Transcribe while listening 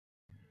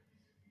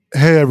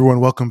Hey everyone,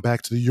 welcome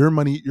back to the Your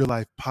Money, Your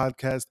Life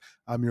podcast.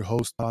 I'm your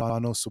host,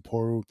 Ano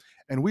Saporu,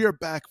 and we are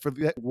back for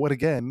what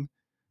again?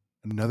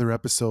 Another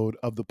episode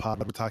of the pod.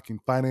 We're talking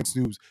finance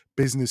news,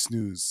 business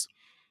news.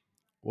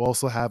 We'll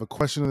also have a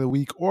question of the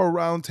week or a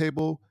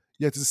roundtable.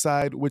 You have to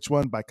decide which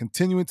one by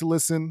continuing to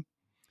listen.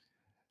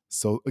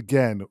 So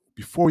again,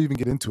 before we even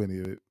get into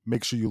any of it,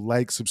 make sure you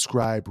like,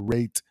 subscribe,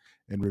 rate,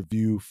 and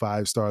review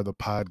 5-star the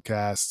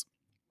podcast.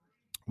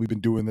 We've been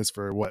doing this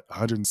for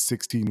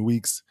 116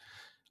 weeks.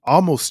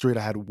 Almost straight.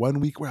 I had 1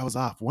 week where I was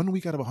off. 1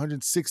 week out of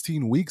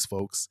 116 weeks,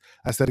 folks.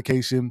 That's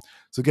dedication.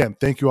 So again,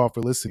 thank you all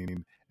for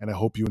listening, and I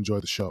hope you enjoy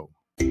the show.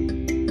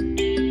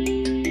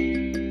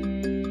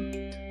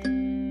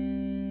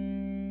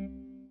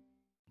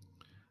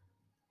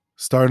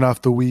 Starting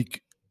off the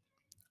week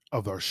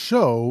of our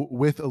show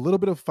with a little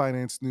bit of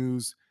finance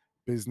news,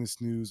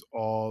 business news,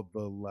 all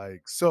the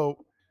like.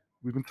 So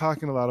we've been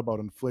talking a lot about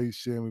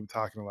inflation. We've been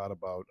talking a lot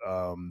about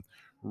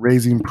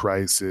raising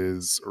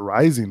prices,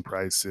 rising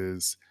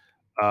prices,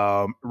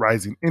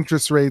 rising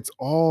interest rates.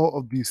 All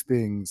of these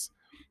things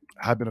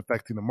have been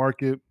affecting the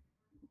market.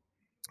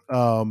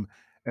 And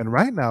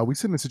right now we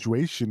sit in a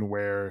situation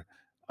where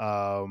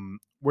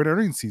we're in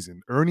earnings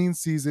season. Earnings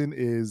season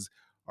is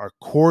our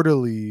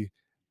quarterly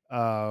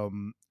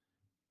um,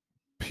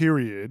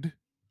 period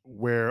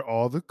where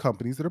all the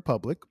companies that are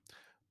public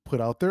put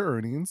out their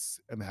earnings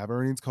and they have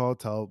earnings call,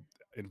 tell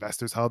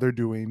investors how they're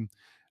doing.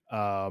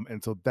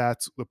 And so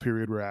that's the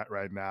period we're at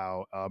right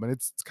now. And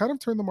it's kind of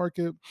turned the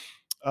market.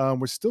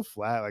 We're still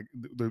flat. Like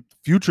the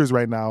futures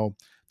right now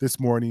this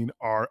morning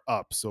are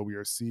up. So we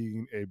are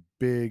seeing a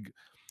big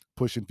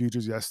push in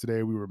futures.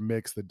 Yesterday we were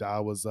mixed. The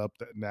Dow was up,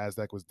 the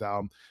NASDAQ was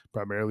down,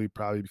 primarily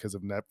probably because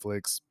of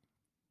Netflix.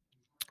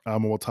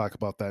 And we'll talk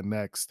about that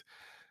next.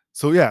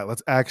 So yeah,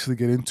 let's actually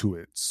get into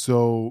it.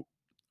 So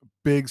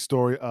big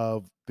story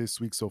of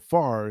this week so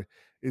far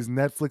is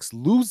Netflix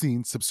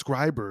losing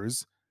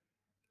subscribers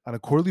on a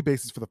quarterly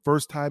basis for the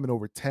first time in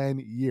over 10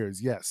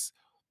 years. Yes,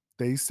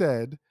 they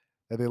said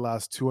that they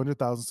lost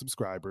 200,000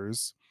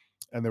 subscribers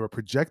and they were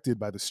projected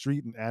by the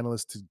street and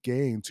analysts to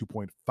gain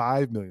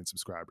 2.5 million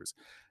subscribers.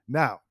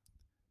 Now,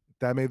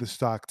 that made the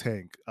stock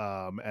tank.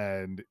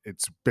 And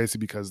it's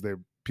basically because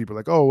people are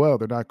like, oh, well,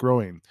 they're not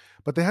growing.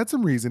 But they had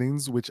some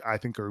reasonings, which I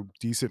think are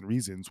decent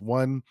reasons.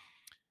 One,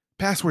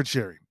 password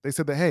sharing. They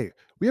said that, hey,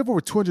 we have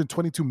over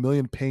 222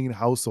 million paying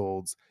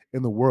households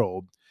in the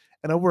world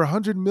and over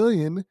 100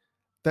 million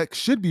that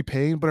should be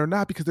paying but are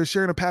not because they're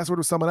sharing a password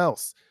with someone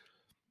else.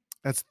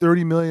 That's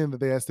 30 million that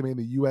they estimate in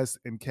the US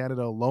and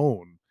Canada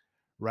alone,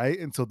 right?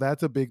 And so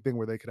that's a big thing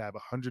where they could have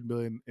 100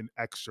 million in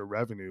extra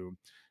revenue.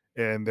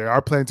 And they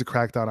are planning to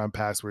crack down on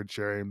password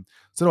sharing.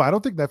 So no, I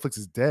don't think Netflix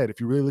is dead. If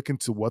you really look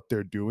into what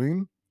they're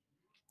doing,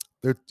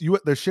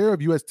 their share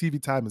of US TV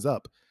time is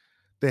up.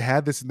 They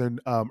had this in their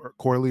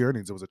quarterly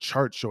earnings. It was a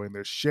chart showing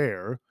their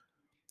share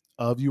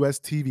of US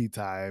TV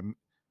time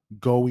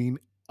going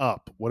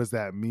up. What does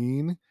that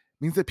mean?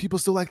 It means that people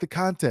still like the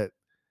content.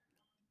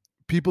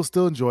 People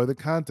still enjoy the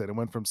content. It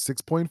went from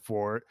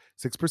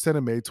 6.46%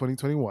 in May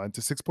 2021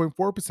 to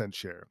 6.4%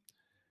 share.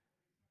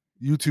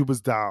 YouTube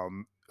was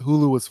down.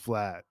 Hulu was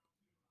flat.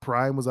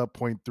 Prime was up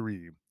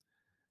 0.3.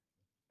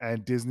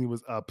 And Disney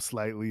was up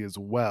slightly as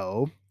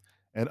well.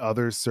 And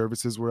other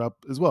services were up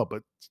as well.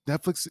 But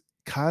Netflix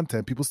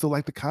content, people still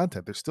like the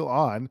content. They're still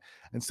on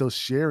and still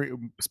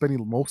sharing,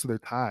 spending most of their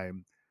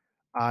time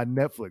on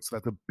Netflix. So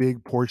that's a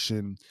big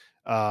portion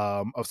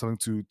of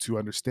something to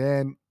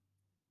understand.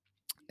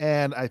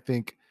 And I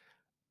think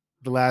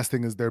the last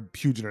thing is they're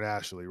huge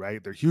internationally,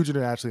 right? They're huge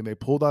internationally, and they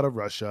pulled out of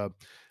Russia,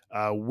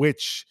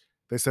 which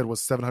they said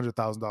was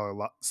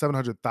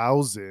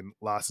 $700,000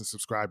 loss in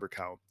subscriber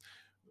count.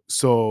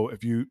 So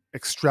if you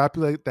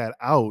extrapolate that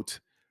out,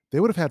 they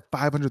would have had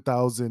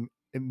 500,000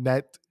 in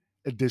net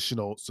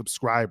additional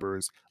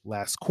subscribers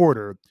last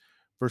quarter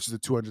versus a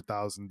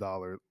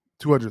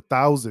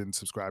 $200,000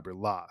 subscriber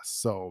loss.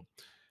 So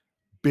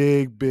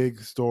big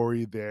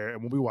story there, and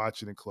we'll be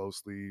watching it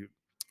closely.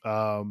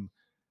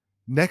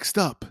 Next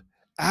up,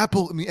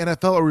 Apple and the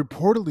NFL are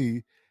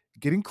reportedly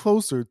getting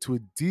closer to a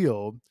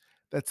deal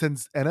that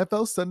sends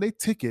NFL Sunday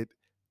Ticket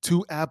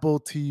to Apple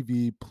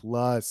TV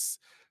Plus.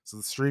 So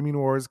the streaming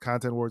wars,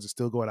 content wars are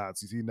still going on.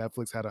 So you see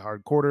Netflix had a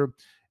hard quarter,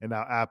 and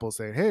now Apple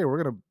saying, hey,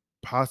 we're going to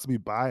possibly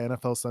buy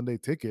NFL Sunday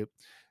Ticket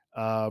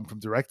from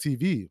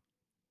DirecTV.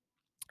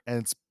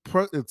 And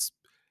it's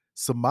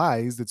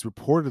surmised, it's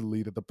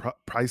reportedly that the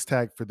price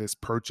tag for this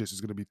purchase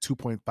is going to be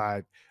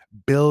 $2.5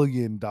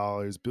 billion,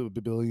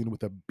 billion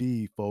with a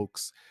B,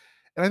 folks.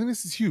 And I think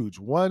this is huge.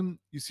 One,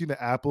 you've seen the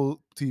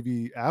Apple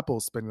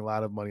spending a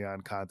lot of money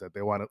on content.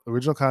 They want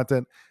original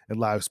content and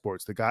live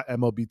sports. They got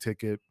MLB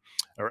ticket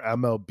or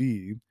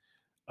MLB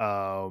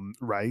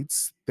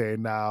rights. They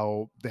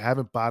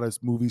haven't bought a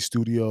movie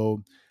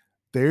studio.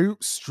 Their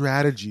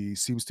strategy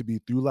seems to be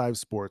through live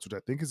sports, which I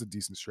think is a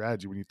decent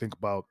strategy when you think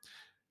about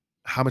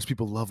how much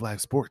people love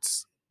live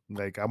sports.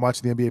 Like I'm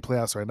watching the NBA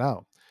playoffs right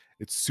now.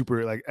 It's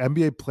super, like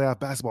NBA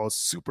playoff basketball is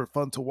super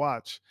fun to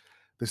watch.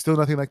 There's still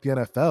nothing like the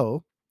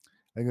NFL.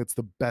 I think it's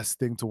the best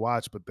thing to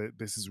watch, but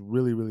this is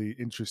really, really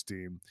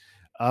interesting.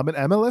 And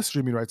MLS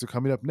streaming rights are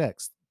coming up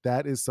next.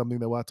 That is something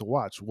that we'll have to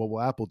watch. What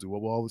will Apple do?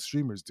 What will all the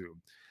streamers do?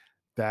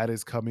 That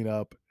is coming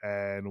up,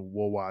 and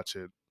we'll watch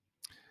it.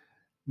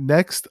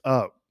 Next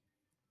up,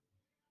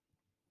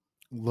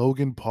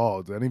 Logan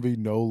Paul. Do any of you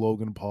know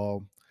Logan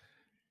Paul?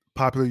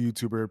 Popular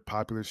YouTuber,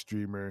 popular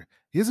streamer.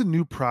 He has a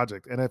new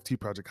project, NFT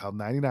project called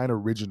 99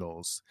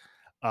 Originals.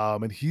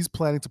 And he's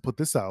planning to put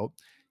this out.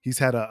 He's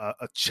had a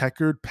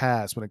checkered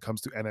past when it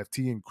comes to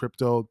NFT and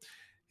crypto.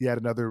 He had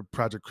another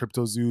project,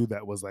 Crypto Zoo,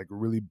 that was like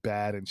really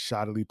bad and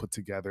shoddily put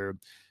together.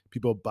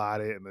 People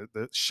bought it, and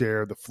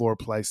the floor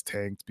price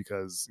tanked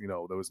because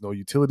there was no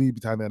utility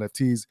behind the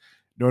NFTs.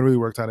 No one really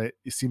worked on it.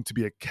 It seemed to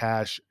be a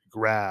cash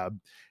grab.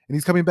 And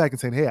he's coming back and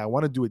saying, "Hey, I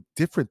want to do it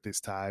different this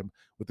time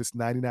with this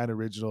 99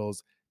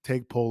 Originals,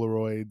 take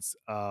Polaroids,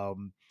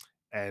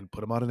 and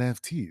put them on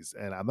NFTs."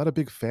 And I'm not a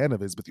big fan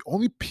of his, but the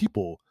only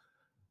people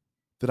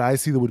that I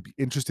see that would be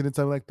interested in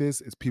something like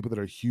this is people that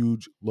are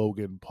huge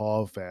Logan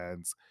Paul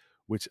fans,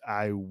 which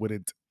I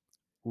wouldn't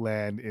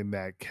land in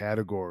that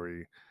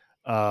category.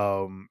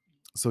 Um,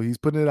 so he's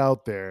putting it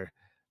out there,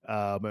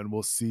 and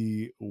we'll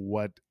see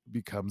what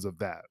becomes of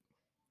that.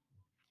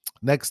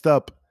 Next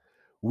up,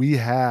 we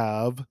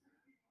have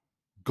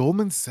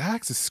Goldman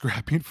Sachs is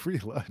scrapping free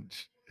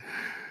lunch.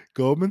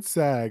 Goldman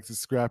Sachs is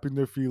scrapping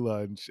their free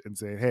lunch and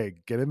saying, "Hey,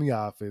 get in the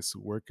office,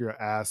 work your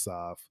ass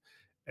off,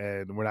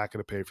 and we're not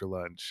going to pay for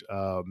lunch."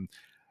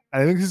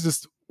 I think this is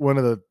just one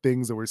of the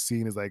things that we're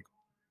seeing is like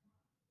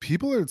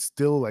people are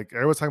still like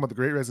everyone's talking about the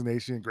Great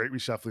Resignation, Great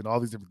Reshuffling,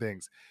 all these different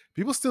things.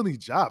 People still need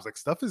jobs. Like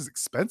stuff is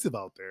expensive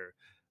out there.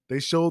 They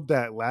showed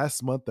that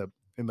last month that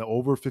in the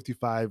over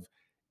 55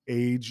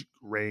 age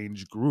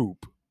range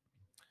group,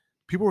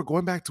 people were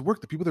going back to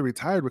work. The people that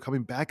retired were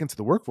coming back into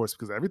the workforce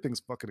because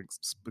everything's fucking,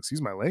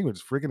 excuse my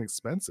language, freaking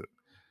expensive.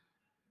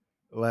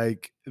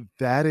 Like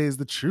that is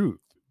the truth.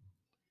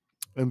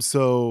 And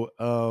so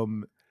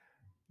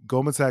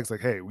Goldman Sachs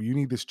like, "Hey, well, you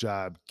need this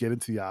job. Get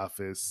into the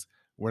office.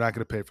 We're not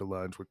going to pay for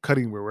lunch. We're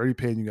already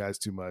paying you guys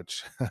too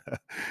much,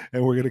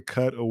 and we're going to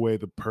cut away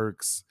the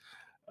perks."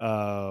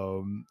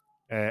 And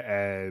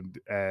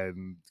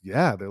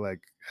yeah, they're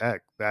like,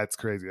 "Heck, that's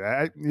crazy."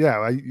 We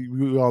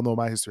all know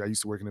my history. I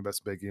used to work in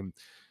investment banking.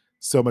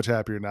 So much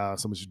happier now.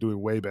 So much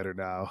doing way better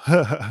now.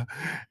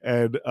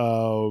 And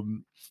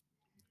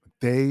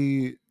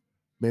they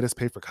made us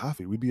pay for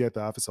coffee. We'd be at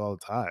the office all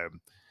the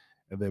time,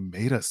 and they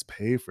made us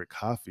pay for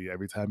coffee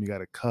every time you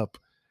got a cup.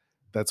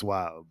 That's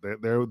wild.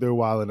 They're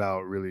wilding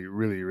out, really,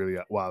 really,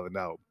 really wilding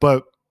out.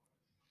 But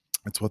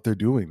it's what they're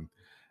doing,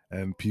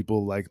 and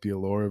people like the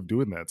allure of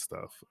doing that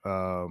stuff.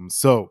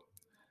 So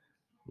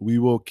we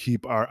will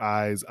keep our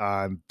eyes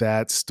on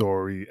that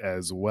story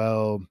as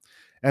well.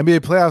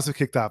 NBA playoffs have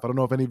kicked off. I don't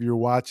know if any of you are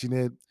watching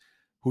it,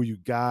 who you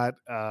got.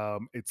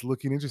 It's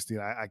looking interesting.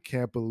 I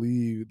can't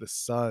believe the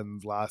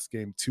Suns lost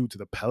game 2 to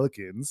the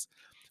Pelicans.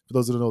 For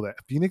those who don't know,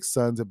 that Phoenix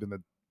Suns have been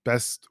the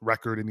best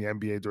record in the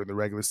NBA during the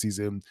regular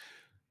season.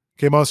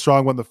 Came out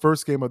strong, won the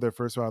first game of their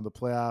first round of the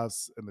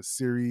playoffs and the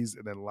series,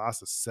 and then lost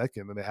the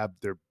second. And they have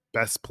their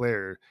best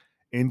player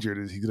injured.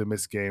 He's going to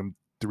miss game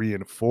 3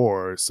 and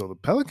 4. So the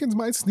Pelicans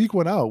might sneak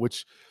one out,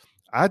 which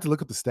I had to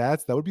look up the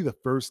stats. That would be the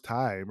first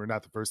time, or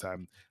not the first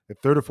time, the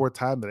third or fourth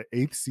time that an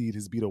eighth seed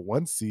has beat a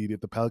one seed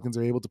if the Pelicans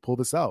are able to pull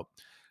this out.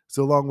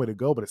 Still a long way to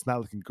go, but it's not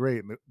looking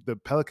great. And the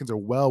Pelicans are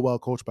well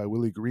coached by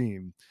Willie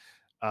Green.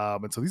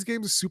 And so these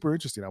games are super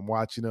interesting. I'm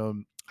watching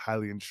them,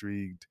 highly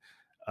intrigued.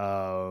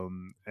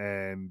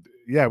 And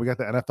yeah, we got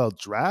the NFL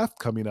draft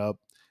coming up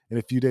in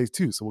a few days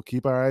too. So we'll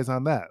keep our eyes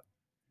on that.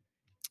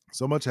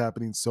 So much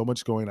happening, so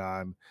much going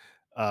on.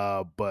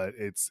 But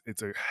it's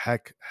a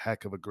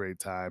heck of a great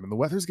time. And the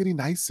weather's getting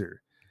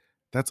nicer.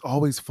 That's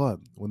always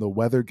fun when the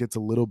weather gets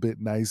a little bit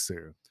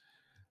nicer.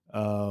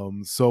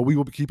 So we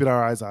will be keeping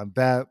our eyes on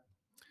that.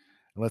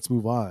 And let's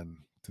move on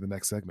to the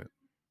next segment.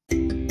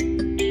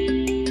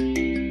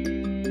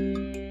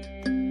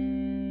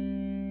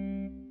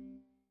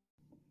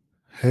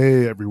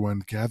 Hey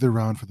everyone, gather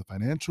around for the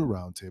financial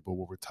roundtable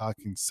where we're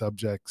talking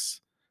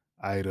subjects,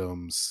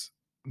 items,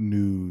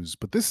 news.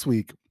 But this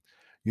week,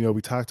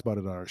 we talked about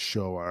it on our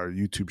show, our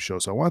YouTube show.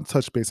 So I want to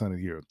touch base on it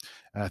here.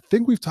 And I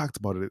think we've talked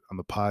about it on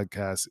the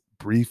podcast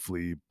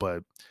briefly,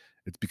 but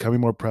it's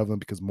becoming more prevalent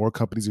because more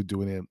companies are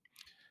doing it.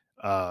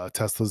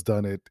 Tesla's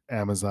done it,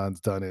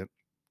 Amazon's done it,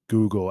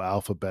 Google,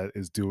 Alphabet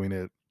is doing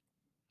it.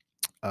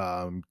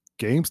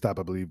 GameStop,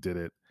 I believe, did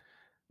it.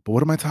 But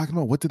what am I talking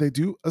about? What did they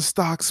do? A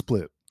stock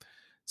split.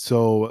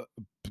 So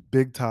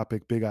big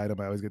topic, big item.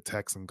 I always get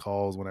texts and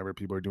calls whenever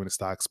people are doing a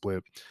stock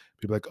split.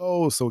 People are like,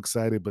 "Oh, so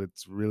excited," but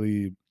it's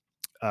really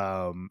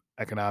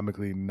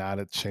economically not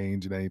a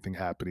change in anything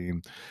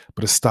happening.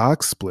 But a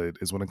stock split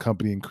is when a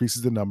company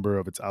increases the number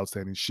of its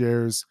outstanding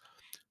shares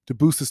to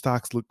boost the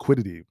stock's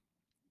liquidity.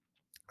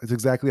 It's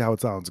exactly how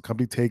it sounds. A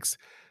company takes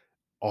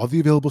all the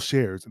available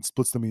shares and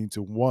splits them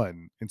into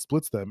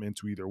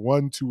either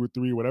one, two, or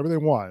three, whatever they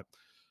want.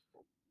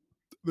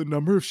 The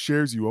number of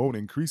shares you own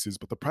increases,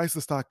 but the price of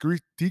the stock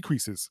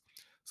decreases.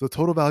 So the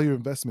total value of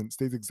investment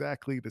stays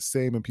exactly the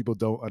same, and people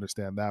don't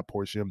understand that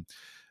portion.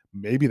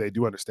 Maybe they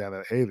do understand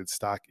that, hey, the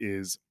stock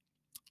is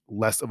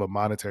less of a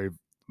monetary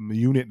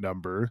unit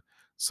number,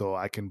 so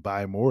I can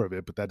buy more of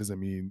it, but that doesn't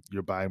mean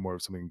you're buying more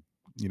of something,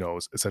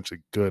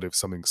 essentially good. If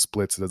something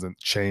splits, it doesn't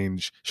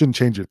change, shouldn't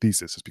change your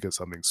thesis just because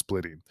something's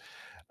splitting.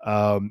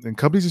 And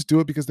companies just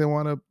do it because they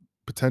want to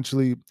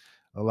potentially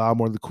allow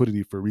more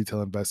liquidity for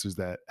retail investors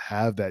that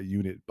have that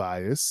unit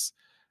bias.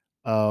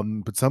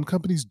 But some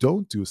companies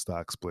don't do a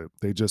stock split.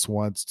 They just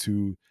want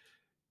to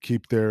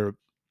keep their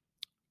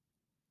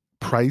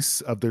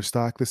price of their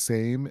stock the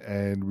same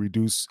and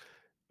reduce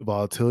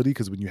volatility,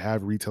 because when you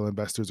have retail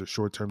investors or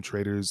short-term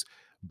traders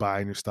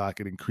buying your stock,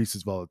 it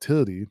increases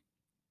volatility.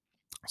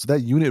 So that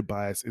unit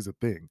bias is a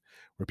thing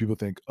where people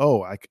think,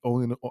 "Oh, I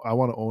want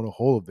to own a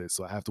whole of this,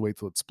 so I have to wait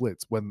till it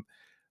splits." When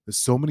there's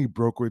so many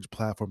brokerage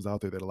platforms out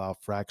there that allow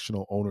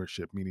fractional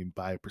ownership, meaning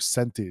buy a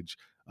percentage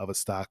of a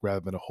stock rather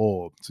than a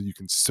whole. So you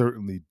can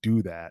certainly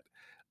do that.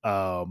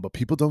 But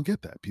people don't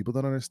get that. People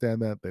don't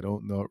understand that. They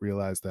don't know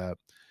realize that.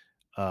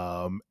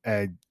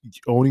 And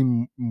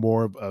owning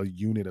more of a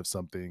unit of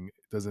something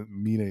doesn't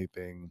mean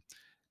anything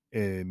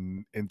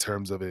in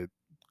terms of it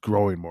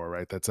growing more,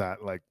 right? That's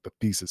not like the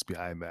thesis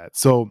behind that.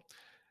 So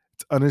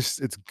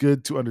it's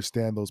good to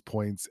understand those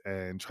points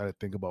and try to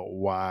think about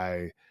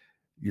why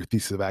your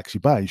thesis of actually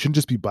buying. You shouldn't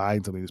just be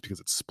buying something just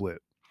because it's split.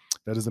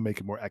 That doesn't make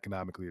it more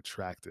economically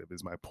attractive,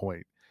 is my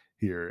point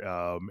here.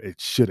 It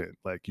shouldn't.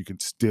 Like, you can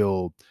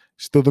still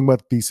think about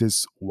the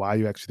thesis, why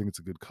you actually think it's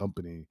a good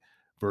company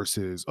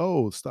versus,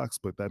 oh, stock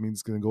split, that means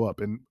it's gonna go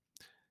up. And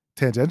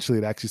tangentially,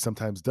 it actually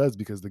sometimes does,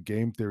 because the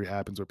game theory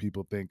happens where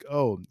people think,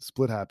 oh,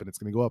 split happened, it's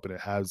gonna go up, and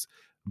it has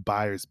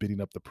buyers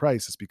bidding up the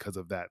price just because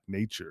of that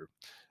nature.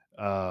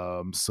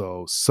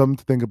 So something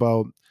to think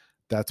about.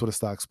 That's what a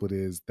stock split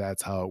is.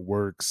 That's how it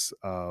works.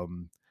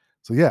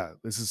 So yeah,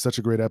 this is such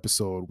a great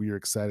episode. We are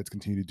excited to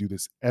continue to do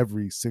this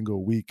every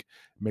single week.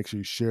 Make sure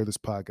you share this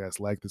podcast,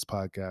 like this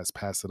podcast,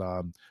 pass it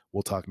on.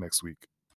 We'll talk next week.